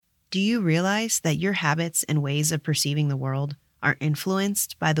Do you realize that your habits and ways of perceiving the world are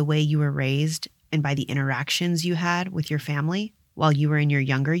influenced by the way you were raised and by the interactions you had with your family while you were in your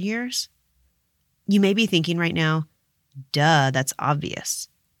younger years? You may be thinking right now, duh, that's obvious.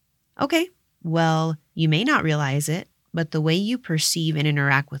 Okay, well, you may not realize it, but the way you perceive and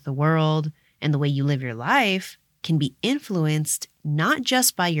interact with the world and the way you live your life can be influenced not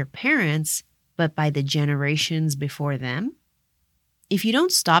just by your parents, but by the generations before them. If you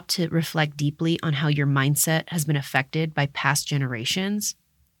don't stop to reflect deeply on how your mindset has been affected by past generations,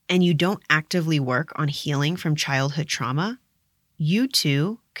 and you don't actively work on healing from childhood trauma, you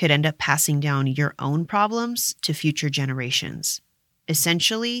too could end up passing down your own problems to future generations,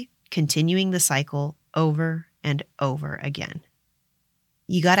 essentially continuing the cycle over and over again.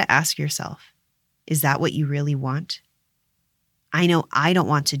 You got to ask yourself, is that what you really want? I know I don't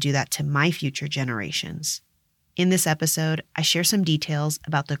want to do that to my future generations. In this episode, I share some details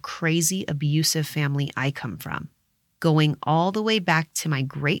about the crazy abusive family I come from, going all the way back to my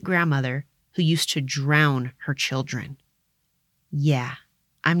great-grandmother who used to drown her children. Yeah,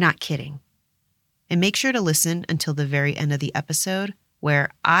 I'm not kidding. And make sure to listen until the very end of the episode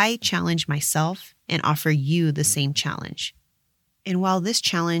where I challenge myself and offer you the same challenge. And while this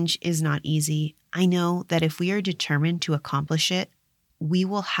challenge is not easy, I know that if we are determined to accomplish it, we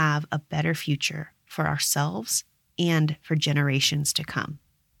will have a better future for ourselves and for generations to come.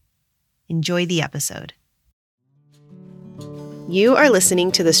 Enjoy the episode. You are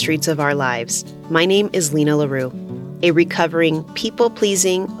listening to The Streets of Our Lives. My name is Lena LaRue, a recovering,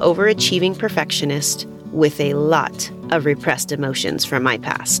 people-pleasing, overachieving perfectionist with a lot of repressed emotions from my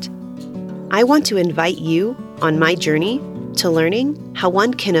past. I want to invite you on my journey to learning how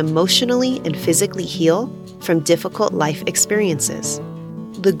one can emotionally and physically heal from difficult life experiences.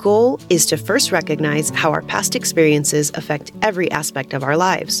 The goal is to first recognize how our past experiences affect every aspect of our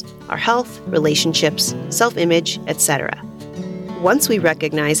lives, our health, relationships, self-image, etc. Once we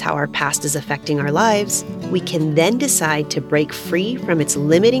recognize how our past is affecting our lives, we can then decide to break free from its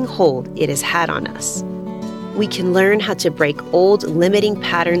limiting hold it has had on us. We can learn how to break old limiting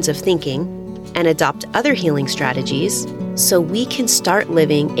patterns of thinking and adopt other healing strategies so we can start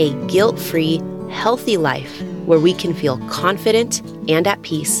living a guilt-free, healthy life where we can feel confident and at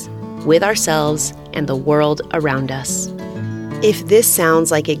peace with ourselves and the world around us. If this sounds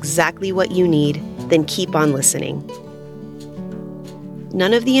like exactly what you need, then keep on listening.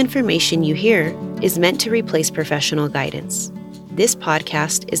 None of the information you hear is meant to replace professional guidance. This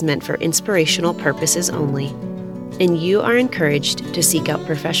podcast is meant for inspirational purposes only, and you are encouraged to seek out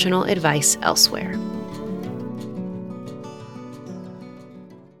professional advice elsewhere.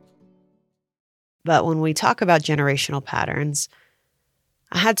 But when we talk about generational patterns,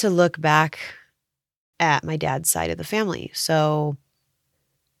 I had to look back at my dad's side of the family. So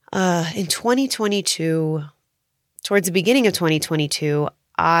in 2022, towards the beginning of 2022,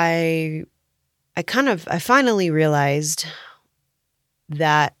 I finally realized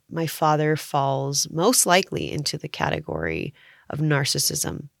that my father falls most likely into the category of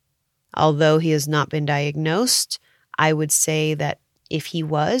narcissism. Although he has not been diagnosed, I would say that if he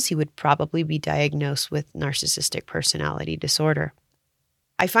was, he would probably be diagnosed with narcissistic personality disorder.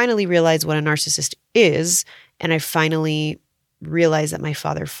 I finally realized what a narcissist is, and I finally realized that my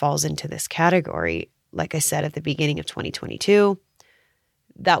father falls into this category. Like I said, at the beginning of 2022,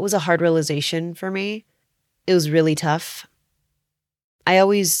 that was a hard realization for me. It was really tough. I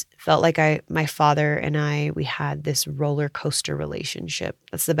always felt like my father and we had this roller coaster relationship.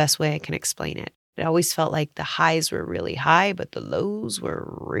 That's the best way I can explain it. It always felt like the highs were really high, but the lows were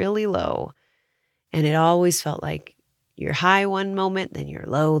really low. And it always felt like you're high one moment, then you're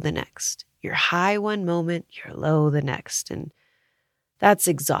low the next. You're high one moment, you're low the next. And that's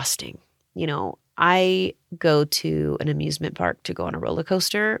exhausting. You know, I go to an amusement park to go on a roller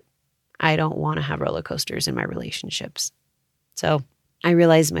coaster. I don't want to have roller coasters in my relationships. So I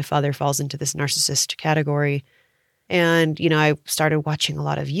realized my father falls into this narcissist category. And, I started watching a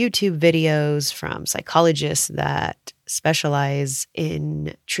lot of YouTube videos from psychologists that specialize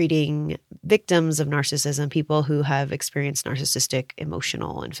in treating victims of narcissism, people who have experienced narcissistic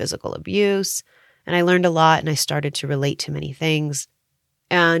emotional and physical abuse. And I learned a lot and I started to relate to many things.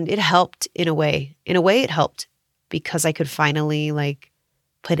 And it helped in a way. In a way, it helped because I could finally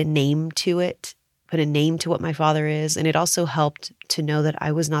put a name to it, put a name to what my father is. And it also helped to know that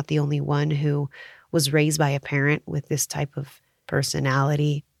I was not the only one who was raised by a parent with this type of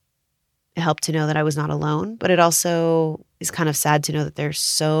personality. It helped to know that I was not alone, but it also is kind of sad to know that there's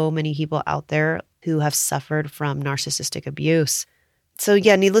so many people out there who have suffered from narcissistic abuse. So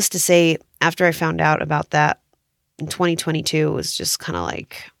yeah, needless to say, after I found out about that in 2022, it was just kind of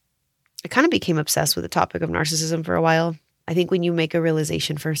like I kind of became obsessed with the topic of narcissism for a while. I think when you make a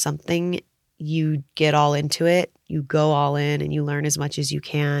realization for something, you get all into it. You go all in and you learn as much as you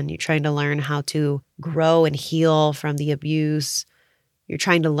can. You're trying to learn how to grow and heal from the abuse. You're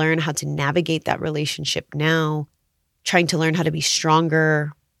trying to learn how to navigate that relationship now, trying to learn how to be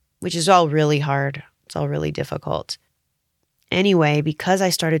stronger, which is all really hard. It's all really difficult. Anyway, because I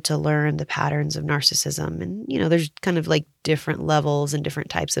started to learn the patterns of narcissism, and there's kind of like different levels and different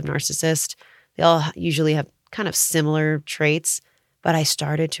types of narcissist. They all usually have kind of similar traits, but I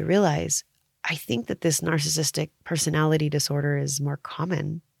started to realize I think that this narcissistic personality disorder is more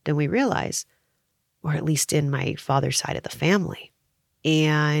common than we realize, or at least in my father's side of the family.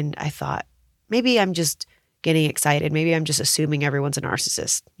 And I thought, maybe I'm just getting excited. Maybe I'm just assuming everyone's a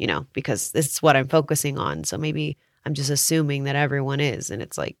narcissist, because this is what I'm focusing on. So maybe I'm just assuming that everyone is. And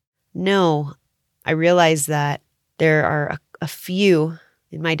it's like, no, I realized that there are a few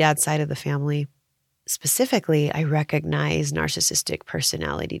in my dad's side of the family. Specifically, I recognize narcissistic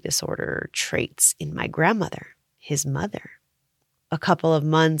personality disorder traits in my grandmother, his mother. A couple of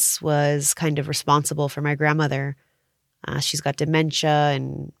months was kind of responsible for my grandmother. She's got dementia,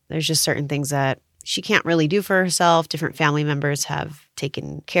 and there's just certain things that she can't really do for herself. Different family members have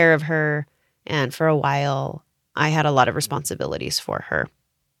taken care of her. And for a while, I had a lot of responsibilities for her.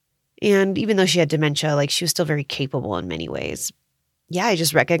 And even though she had dementia, she was still very capable in many ways. Yeah, I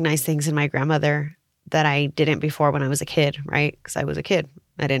just recognized things in my grandmother that I didn't before when I was a kid, right? Because I was a kid.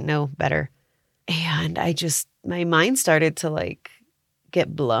 I didn't know better. And my mind started to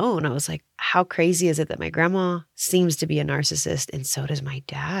get blown. I was like, how crazy is it that my grandma seems to be a narcissist and so does my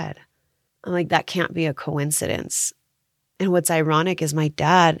dad? I'm like, that can't be a coincidence. And what's ironic is my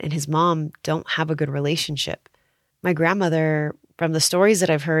dad and his mom don't have a good relationship. My grandmother, from the stories that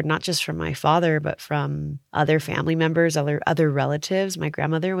I've heard, not just from my father, but from other family members, other relatives, my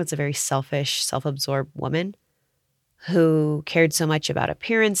grandmother was a very selfish, self-absorbed woman who cared so much about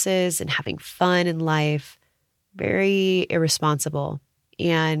appearances and having fun in life, very irresponsible.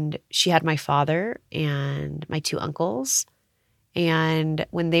 And she had my father and my two uncles. And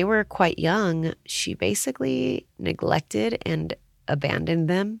when they were quite young, she basically neglected and abandoned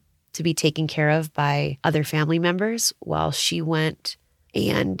them to be taken care of by other family members while she went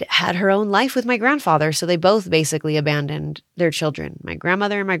and had her own life with my grandfather. So they both basically abandoned their children. My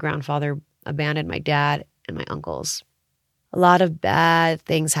grandmother and my grandfather abandoned my dad and my uncles. A lot of bad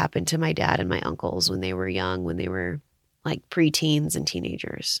things happened to my dad and my uncles when they were young, when they were preteens and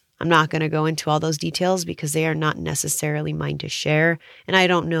teenagers. I'm not going to go into all those details because they are not necessarily mine to share. And I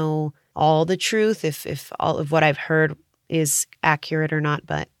don't know all the truth, if all of what I've heard is accurate or not,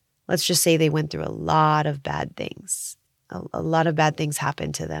 but let's just say they went through a lot of bad things. A lot of bad things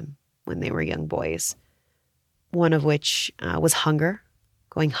happened to them when they were young boys. One of which was hunger,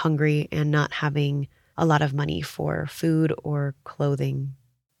 going hungry and not having a lot of money for food or clothing.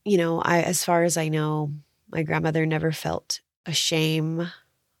 As far as I know, my grandmother never felt ashamed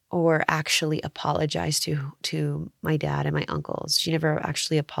or actually apologized to my dad and my uncles. She never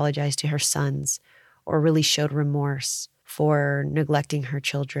actually apologized to her sons or really showed remorse for neglecting her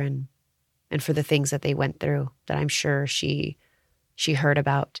children and for the things that they went through that I'm sure she heard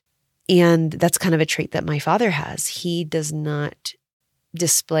about. And that's kind of a trait that my father has. He does not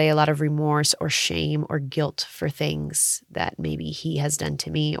display a lot of remorse or shame or guilt for things that maybe he has done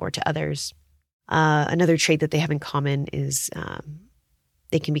to me or to others. Another trait that they have in common is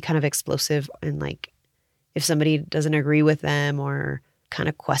they can be kind of explosive, and if somebody doesn't agree with them or kind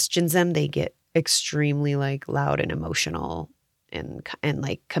of questions them, they get extremely loud and emotional and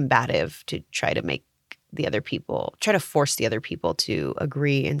combative to try to force the other people to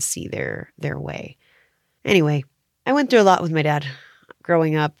agree and see their way. Anyway, I went through a lot with my dad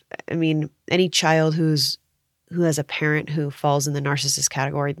growing up. I mean, any child who has a parent who falls in the narcissist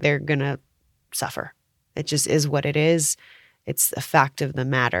category, they're going to suffer. It just is what it is. It's a fact of the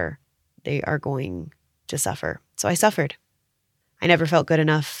matter. They are going to suffer. So I suffered. I never felt good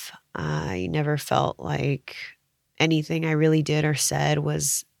enough. I never felt like anything I really did or said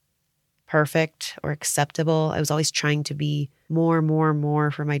was perfect or acceptable. I was always trying to be more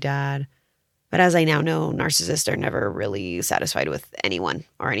for my dad. But as I now know, narcissists are never really satisfied with anyone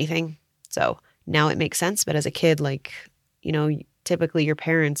or anything. So now it makes sense. But as a kid, typically your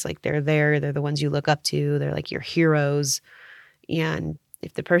parents, they're the ones you look up to. They're your heroes. And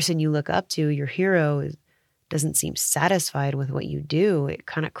if the person you look up to, your hero, doesn't seem satisfied with what you do, it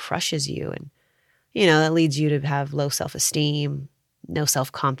kind of crushes you. And, that leads you to have low self-esteem, no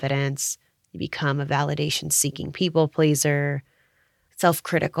self-confidence. You become a validation-seeking people pleaser,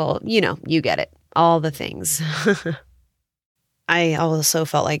 self-critical. You get it. All the things. I also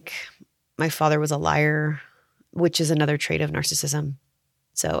felt like My father was a liar, which is another trait of narcissism.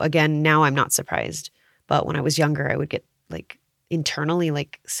 So again, now I'm not surprised. But when I was younger, I would get like internally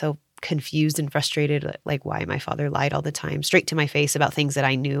like so confused and frustrated, like why my father lied all the time, straight to my face about things that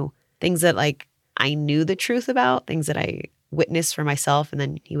I knew, things that like I knew the truth about, things that I witnessed for myself, and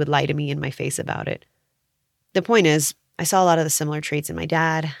then he would lie to me in my face about it. The point is, I saw a lot of the similar traits in my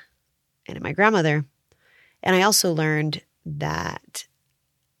dad and in my grandmother. And I also learned that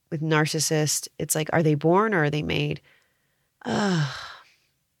with narcissists, it's like, are they born or are they made? I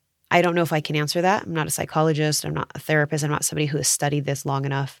don't know if I can answer that. I'm not a psychologist. I'm not a therapist. I'm not somebody who has studied this long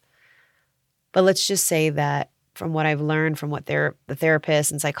enough. But let's just say that from what I've learned from what the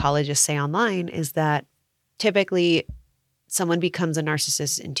therapists and psychologists say online is that typically someone becomes a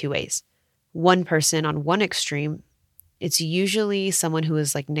narcissist in two ways. One person on one extreme, it's usually someone who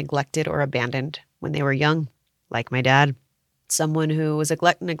is like neglected or abandoned when they were young, like my dad. Someone who was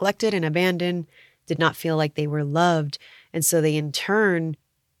neglected and abandoned, did not feel like they were loved. And so they in turn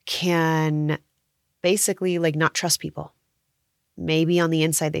can basically like not trust people. Maybe on the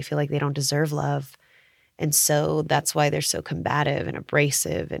inside, they feel like they don't deserve love. And so that's why they're so combative and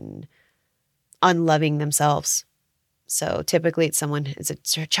abrasive and unloving themselves. So typically it's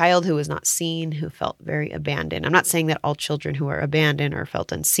a child who was not seen, who felt very abandoned. I'm not saying that all children who are abandoned or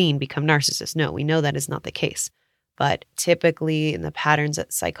felt unseen become narcissists. No, we know that is not the case. But typically in the patterns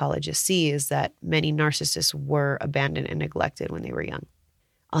that psychologists see is that many narcissists were abandoned and neglected when they were young.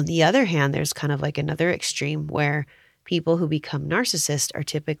 On the other hand, there's kind of like another extreme where people who become narcissists are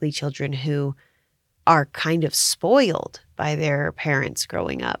typically children who are kind of spoiled by their parents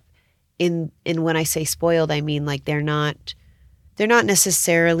growing up. And when I say spoiled, I mean like they're not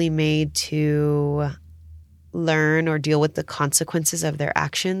necessarily made to learn or deal with the consequences of their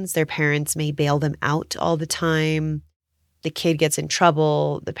actions. Their parents may bail them out all the time. The kid gets in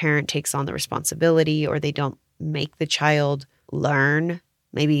trouble, the parent takes on the responsibility, or they don't make the child learn.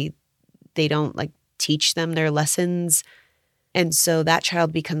 Maybe they don't like teach them their lessons. And so that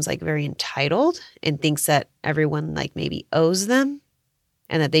child becomes like very entitled and thinks that everyone like maybe owes them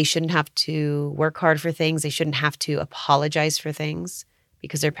and that they shouldn't have to work hard for things. They shouldn't have to apologize for things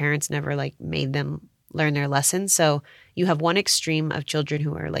because their parents never like made them learn their lessons. So you have one extreme of children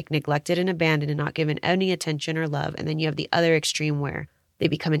who are like neglected and abandoned and not given any attention or love. And then you have the other extreme where they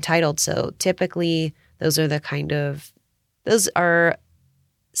become entitled. So typically those are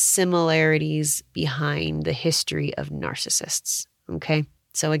similarities behind the history of narcissists. Okay.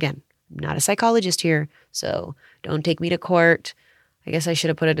 So again, I'm not a psychologist here, so don't take me to court. I guess I should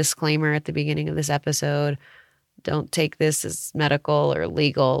have put a disclaimer at the beginning of this episode. Don't take this as medical or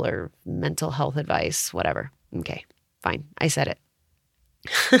legal or mental health advice, whatever. Okay, fine. I said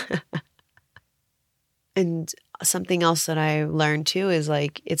it. And something else that I learned too is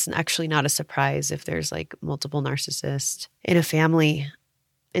like, it's actually not a surprise if there's like multiple narcissists in a family.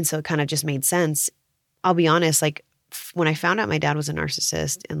 And so it kind of just made sense. I'll be honest, like when I found out my dad was a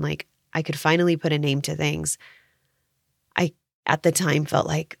narcissist and like I could finally put a name to things, I at the time felt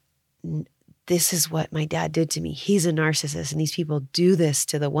like this is what my dad did to me. He's a narcissist and these people do this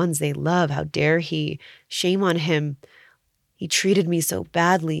to the ones they love. How dare he? Shame on him. He treated me so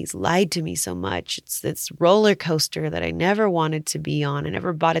badly. He's lied to me so much. It's this roller coaster that I never wanted to be on. I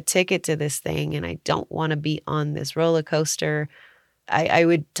never bought a ticket to this thing and I don't want to be on this roller coaster. I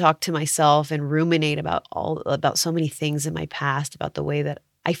would talk to myself and ruminate about so many things in my past, about the way that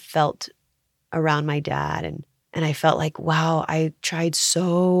I felt around my dad. And I felt like, wow, I tried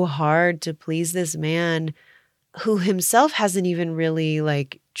so hard to please this man who himself hasn't even really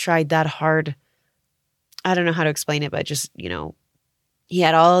like tried that hard. I don't know how to explain it, but just, he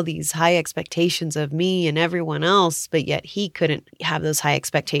had all these high expectations of me and everyone else, but yet he couldn't have those high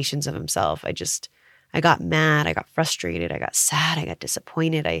expectations of himself. I got mad, I got frustrated, I got sad, I got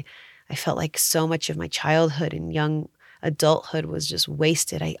disappointed. I felt like so much of my childhood and young adulthood was just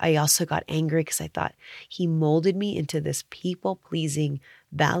wasted. I also got angry because I thought he molded me into this people-pleasing,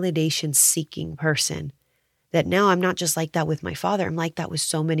 validation-seeking person. That now I'm not just like that with my father. I'm like that with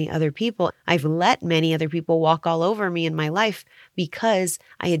so many other people. I've let many other people walk all over me in my life because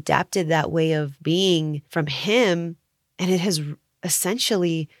I adapted that way of being from him. And it has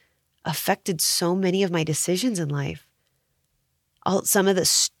essentially affected so many of my decisions in life. Some of the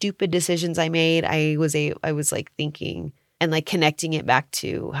stupid decisions I made, I was like thinking and like connecting it back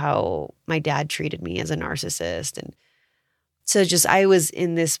to how my dad treated me as a narcissist. And so I was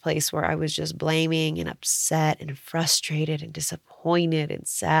in this place where I was just blaming and upset and frustrated and disappointed and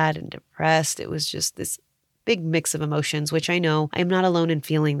sad and depressed. It was just this big mix of emotions, which I know I'm not alone in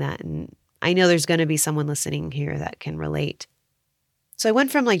feeling that. And I know there's going to be someone listening here that can relate. So I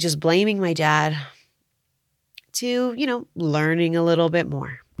went from like just blaming my dad to, learning a little bit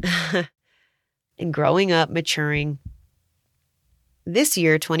more and growing up, maturing. This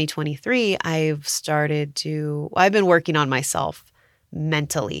year, 2023, I've been working on myself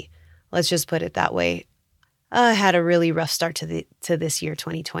mentally. Let's just put it that way. I had a really rough start to this year,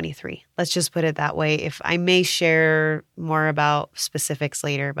 2023. Let's just put it that way. If I may share more about specifics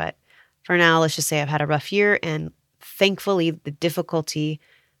later, but for now, let's just say I've had a rough year, and thankfully the difficulty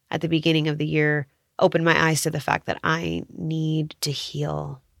at the beginning of the year opened my eyes to the fact that I need to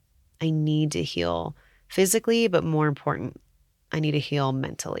heal. I need to heal physically, but more important, I need to heal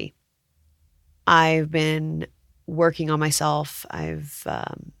mentally. I've been working on myself. I've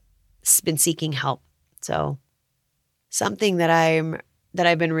been seeking help. So something that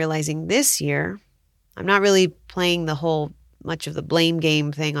I've been realizing this year, I'm not really playing much of the blame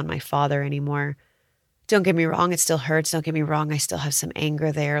game thing on my father anymore. Don't get me wrong, it still hurts. Don't get me wrong, I still have some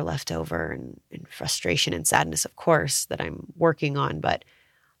anger there left over and frustration and sadness, of course, that I'm working on. But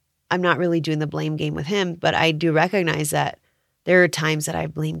I'm not really doing the blame game with him. But I do recognize that there are times that I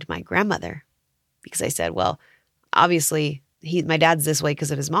blamed my grandmother because I said, well, obviously my dad's this way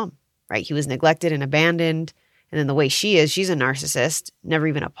because of his mom, right? He was neglected and abandoned. And then the way she's a narcissist, never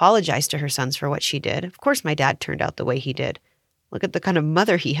even apologized to her sons for what she did. Of course, my dad turned out the way he did. Look at the kind of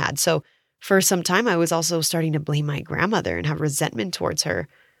mother he had. So for some time, I was also starting to blame my grandmother and have resentment towards her,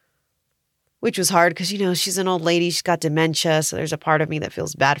 which was hard because, she's an old lady. She's got dementia. So there's a part of me that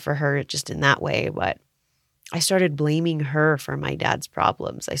feels bad for her just in that way. But I started blaming her for my dad's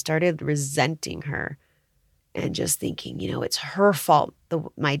problems. I started resenting her and just thinking, it's her fault.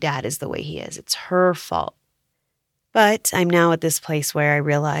 My dad is the way he is. It's her fault. But I'm now at this place where I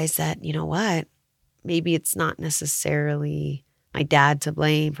realize that, you know what? Maybe it's not necessarily my dad to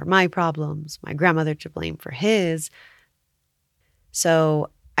blame for my problems, my grandmother to blame for his. So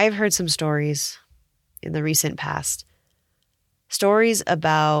I've heard some stories in the recent past, stories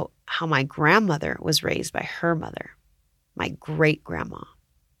about how my grandmother was raised by her mother, my great-grandma.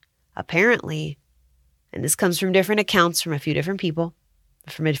 Apparently, and this comes from different accounts from a few different people,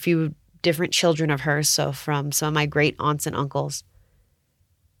 from a few different children of hers, so from some of my great aunts and uncles.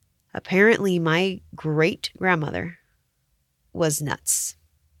 Apparently, my great-grandmother was nuts.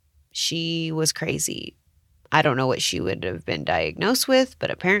 She was crazy. I don't know what she would have been diagnosed with,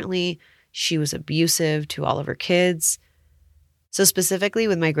 but apparently she was abusive to all of her kids. So specifically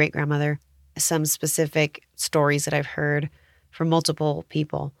with my great-grandmother, some specific stories that I've heard from multiple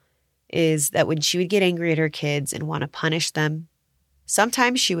people is that when she would get angry at her kids and want to punish them,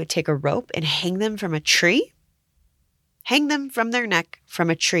 sometimes she would take a rope and hang them from a tree, hang them from their neck from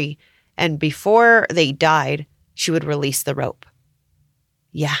a tree. And before they died, she would release the rope.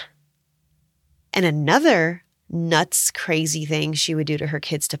 Yeah. And another nuts, crazy thing she would do to her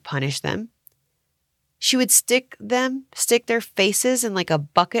kids to punish them, she would stick their faces in like a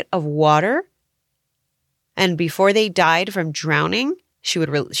bucket of water. And before they died from drowning, she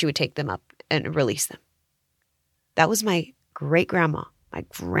would take them up and release them. That was my great-grandma, my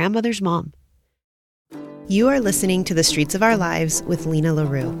grandmother's mom. You are listening to The Streets of Our Lives with Lena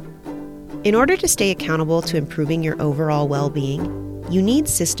LaRue. In order to stay accountable to improving your overall well-being, you need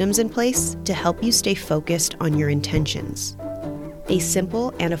systems in place to help you stay focused on your intentions. A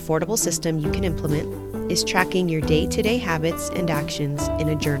simple and affordable system you can implement is tracking your day-to-day habits and actions in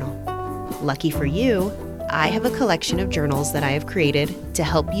a journal. Lucky for you, I have a collection of journals that I have created to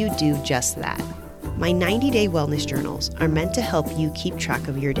help you do just that. My 90-day wellness journals are meant to help you keep track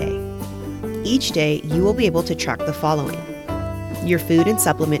of your day. Each day, you will be able to track the following: your food and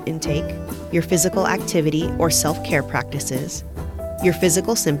supplement intake, your physical activity or self-care practices, your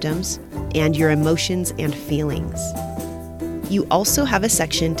physical symptoms, and your emotions and feelings. You also have a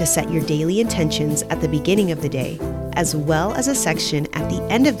section to set your daily intentions at the beginning of the day, as well as a section at the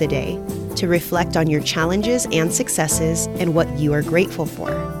end of the day to reflect on your challenges and successes and what you are grateful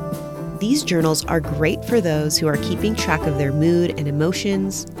for. These journals are great for those who are keeping track of their mood and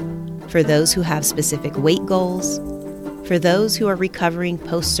emotions, for those who have specific weight goals, for those who are recovering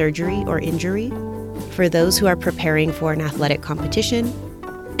post-surgery or injury, for those who are preparing for an athletic competition,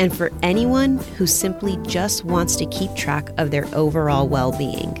 and for anyone who simply just wants to keep track of their overall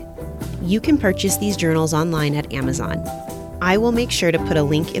well-being. You can purchase these journals online at Amazon. I will make sure to put a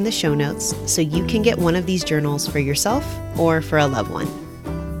link in the show notes so you can get one of these journals for yourself or for a loved one.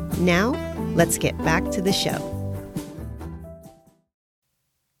 Now, let's get back to the show.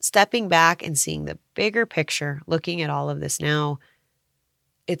 Stepping back and seeing the bigger picture, looking at all of this now,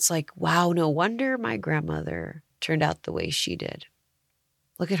 it's like, wow, no wonder my grandmother turned out the way she did.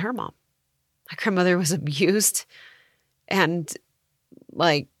 Look at her mom. My grandmother was abused and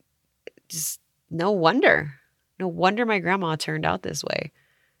Like, just no wonder. No wonder my grandma turned out this way.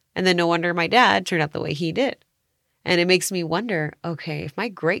 And then no wonder my dad turned out the way he did. And it makes me wonder, okay, if my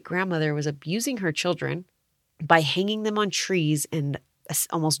great grandmother was abusing her children by hanging them on trees and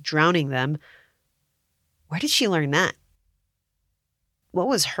almost drowning them, where did she learn that? What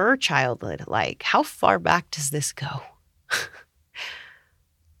was her childhood like? How far back does this go?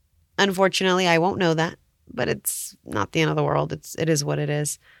 Unfortunately, I won't know that, but it's not the end of the world. It is what it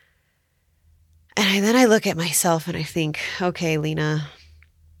is. And then I look at myself and I think, okay, Lena,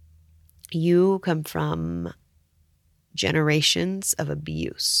 you come from generations of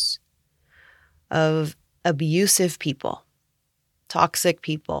abuse, of abusive people, toxic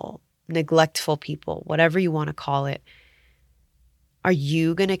people, neglectful people, whatever you want to call it. Are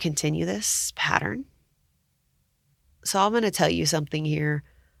you going to continue this pattern? So I'm going to tell you something here.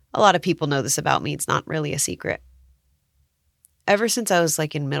 A lot of people know this about me. It's not really a secret. Ever since I was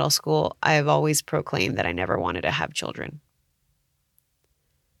in middle school, I have always proclaimed that I never wanted to have children.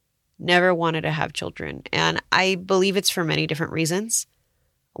 Never wanted to have children. And I believe it's for many different reasons.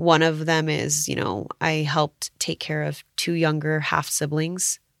 One of them is, I helped take care of 2 younger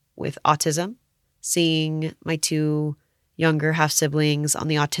half-siblings with autism. Seeing my 2 younger half-siblings on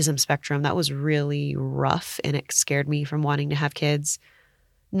the autism spectrum, that was really rough, and it scared me from wanting to have kids.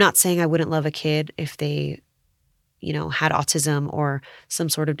 Not saying I wouldn't love a kid if they, had autism or some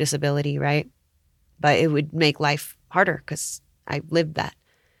sort of disability, right? But it would make life harder because I lived that.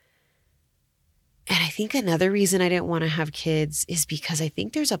 And I think another reason I didn't want to have kids is because I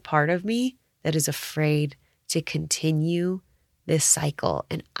think there's a part of me that is afraid to continue this cycle.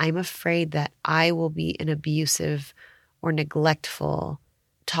 And I'm afraid that I will be an abusive or neglectful,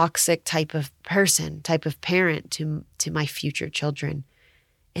 toxic type of person, type of parent to my future children.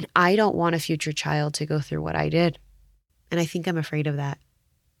 And I don't want a future child to go through what I did. And I think I'm afraid of that.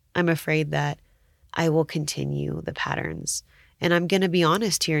 I'm afraid that I will continue the patterns. And I'm going to be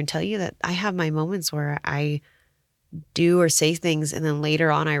honest here and tell you that I have my moments where I do or say things, and then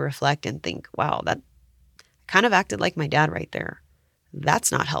later on I reflect and think, wow, that kind of acted like my dad right there.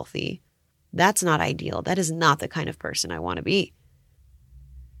 That's not healthy. That's not ideal. That is not the kind of person I want to be.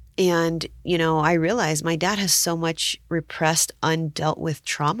 And, I realize my dad has so much repressed, undealt with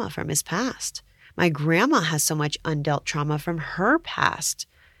trauma from his past. My grandma has so much undealt trauma from her past.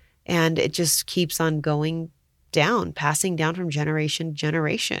 And it just keeps on going down, passing down from generation to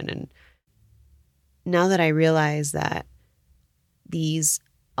generation. And now that I realize that these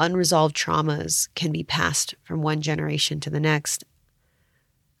unresolved traumas can be passed from one generation to the next,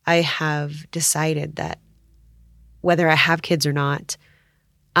 I have decided that whether I have kids or not,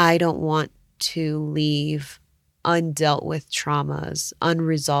 I don't want to leave undealt with traumas,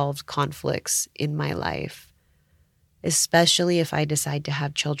 unresolved conflicts in my life, especially if I decide to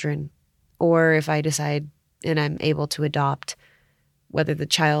have children, or if I decide and I'm able to adopt, whether the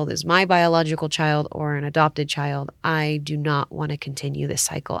child is my biological child or an adopted child. I do not want to continue this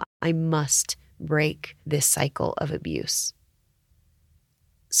cycle. I must break this cycle of abuse.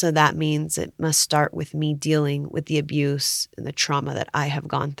 So that means it must start with me dealing with the abuse and the trauma that I have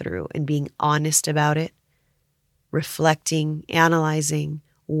gone through and being honest about it, reflecting, analyzing,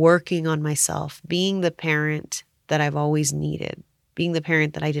 working on myself, being the parent that I've always needed, being the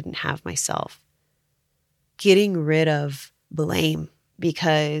parent that I didn't have myself, getting rid of blame,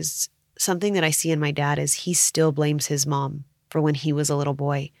 because something that I see in my dad is he still blames his mom for when he was a little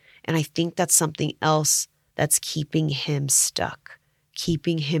boy. And I think that's something else that's keeping him stuck,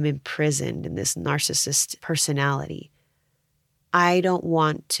 keeping him imprisoned in this narcissist personality. I don't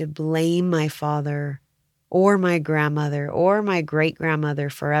want to blame my father or my grandmother or my great-grandmother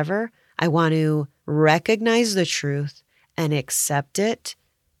forever. I want to recognize the truth and accept it,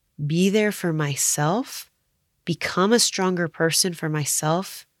 be there for myself, become a stronger person for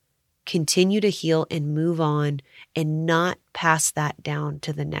myself, continue to heal and move on, and not pass that down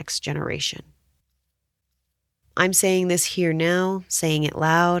to the next generation. I'm saying this here now, saying it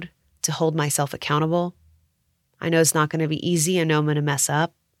loud to hold myself accountable. I know it's not going to be easy. I know I'm going to mess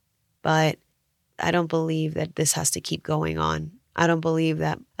up, but I don't believe that this has to keep going on. I don't believe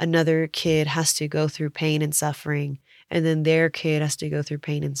that another kid has to go through pain and suffering, and then their kid has to go through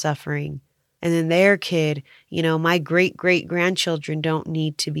pain and suffering. And then their kid, my great-great-grandchildren don't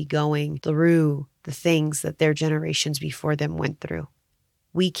need to be going through the things that their generations before them went through.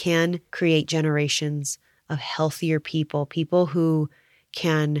 We can create generations of healthier people, people who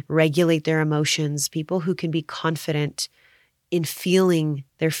can regulate their emotions, people who can be confident in feeling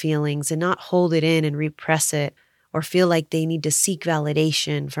their feelings and not hold it in and repress it or feel like they need to seek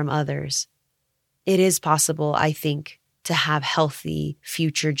validation from others. It is possible, I think, to have healthy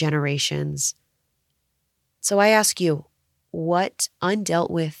future generations. So I ask you, what undealt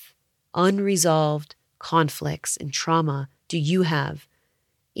with, unresolved conflicts and trauma do you have?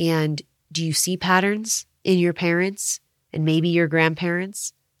 And do you see patterns in your parents and maybe your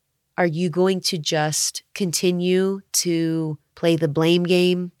grandparents? Are you going to just continue to play the blame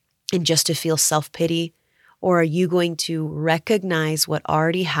game and just to feel self-pity? Or are you going to recognize what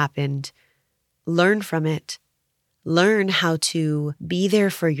already happened, learn from it, learn how to be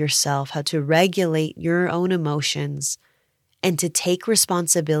there for yourself, how to regulate your own emotions, and to take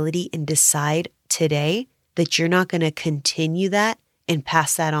responsibility and decide today that you're not going to continue that and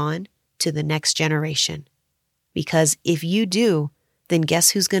pass that on to the next generation? Because if you do, then guess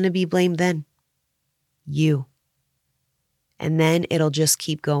who's going to be blamed then? You. And then it'll just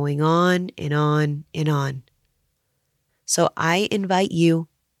keep going on and on and on. So I invite you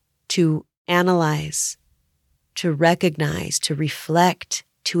to analyze, to recognize, to reflect,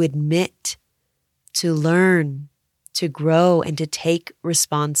 to admit, to learn, to grow, and to take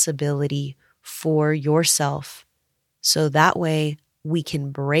responsibility for yourself. So that way we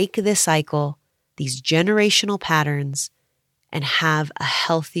can break this cycle, these generational patterns, and have a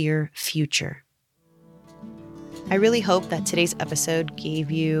healthier future. I really hope that today's episode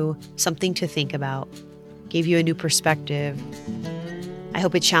gave you something to think about, gave you a new perspective. I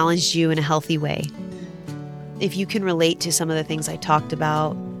hope it challenged you in a healthy way. If you can relate to some of the things I talked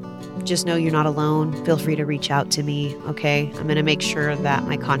about, just know you're not alone. Feel free to reach out to me, okay? I'm going to make sure that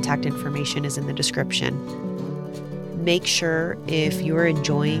my contact information is in the description. Make sure if you're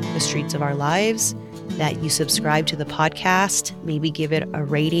enjoying the Streets of Our Lives that you subscribe to the podcast, maybe give it a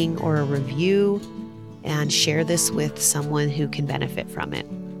rating or a review, and share this with someone who can benefit from it.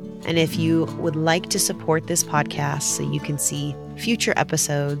 And if you would like to support this podcast so you can see future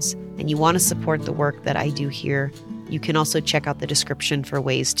episodes and you want to support the work that I do here, you can also check out the description for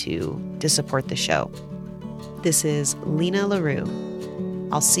ways to support the show. This is Lena LaRue.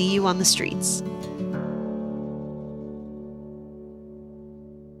 I'll see you on the streets.